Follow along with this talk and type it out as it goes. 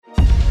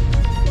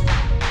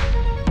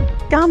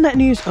Galnet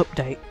News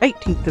Update,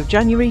 18th of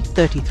January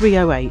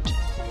 3308.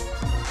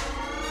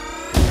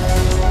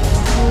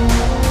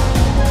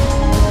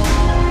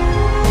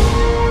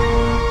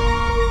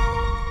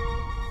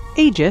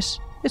 Aegis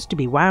is to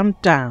be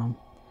wound down,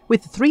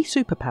 with the three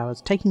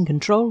superpowers taking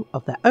control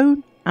of their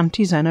own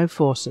anti-xeno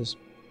forces.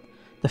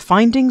 The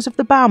findings of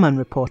the Baumann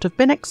report have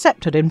been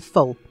accepted in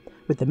full,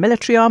 with the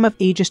military arm of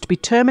Aegis to be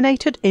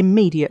terminated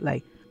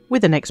immediately,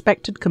 with an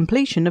expected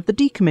completion of the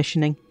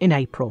decommissioning in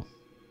April.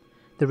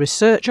 The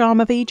research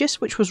arm of Aegis,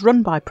 which was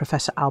run by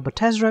Professor Albert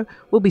Esro,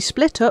 will be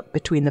split up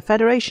between the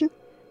Federation,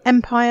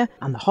 Empire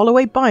and the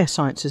Holloway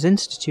Biosciences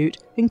Institute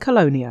in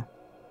Colonia.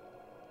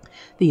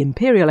 The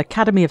Imperial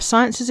Academy of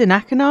Sciences in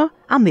Achenar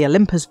and the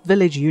Olympus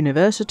Village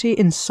University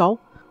in Sol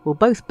will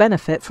both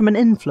benefit from an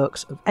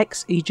influx of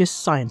ex-Aegis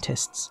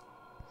scientists.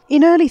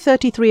 In early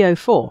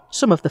 3304,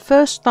 some of the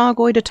first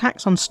Thargoid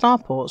attacks on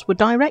starports were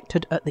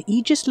directed at the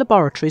Aegis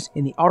laboratories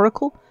in the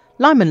Oracle,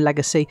 Lyman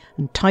Legacy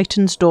and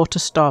Titan's Daughter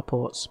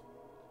starports.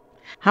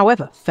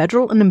 However,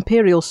 Federal and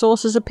Imperial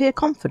sources appear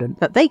confident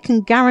that they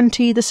can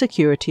guarantee the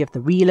security of the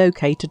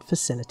relocated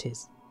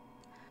facilities.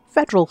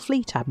 Federal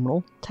Fleet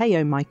Admiral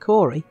Teo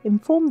Maikori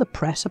informed the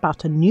press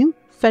about a new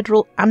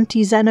Federal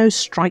anti-xeno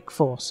strike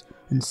force,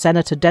 and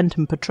Senator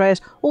Denton Petraeus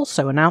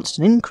also announced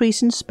an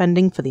increase in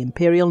spending for the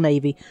Imperial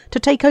Navy to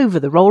take over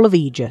the role of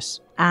Aegis,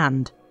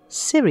 and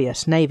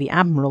Sirius Navy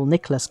Admiral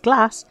Nicholas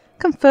Glass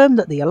confirmed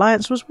that the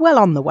alliance was well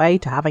on the way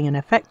to having an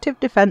effective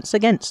defence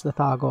against the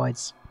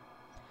Thargoids.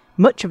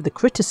 Much of the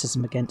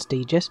criticism against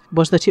Aegis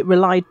was that it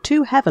relied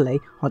too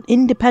heavily on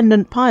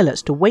independent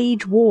pilots to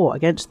wage war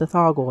against the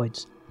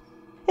Thargoids.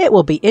 It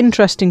will be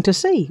interesting to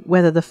see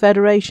whether the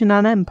Federation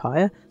and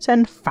Empire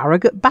send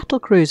Farragut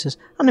battlecruisers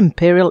and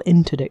Imperial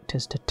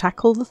interdictors to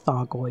tackle the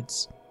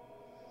Thargoids.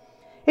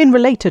 In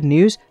related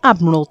news,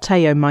 Admiral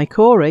Teo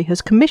Maikori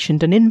has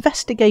commissioned an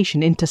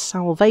investigation into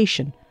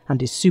Salvation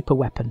and his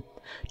superweapon.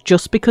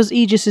 Just because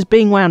Aegis is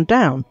being wound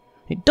down,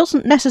 it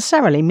doesn't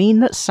necessarily mean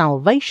that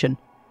Salvation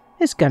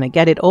is going to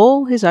get it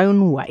all his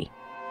own way.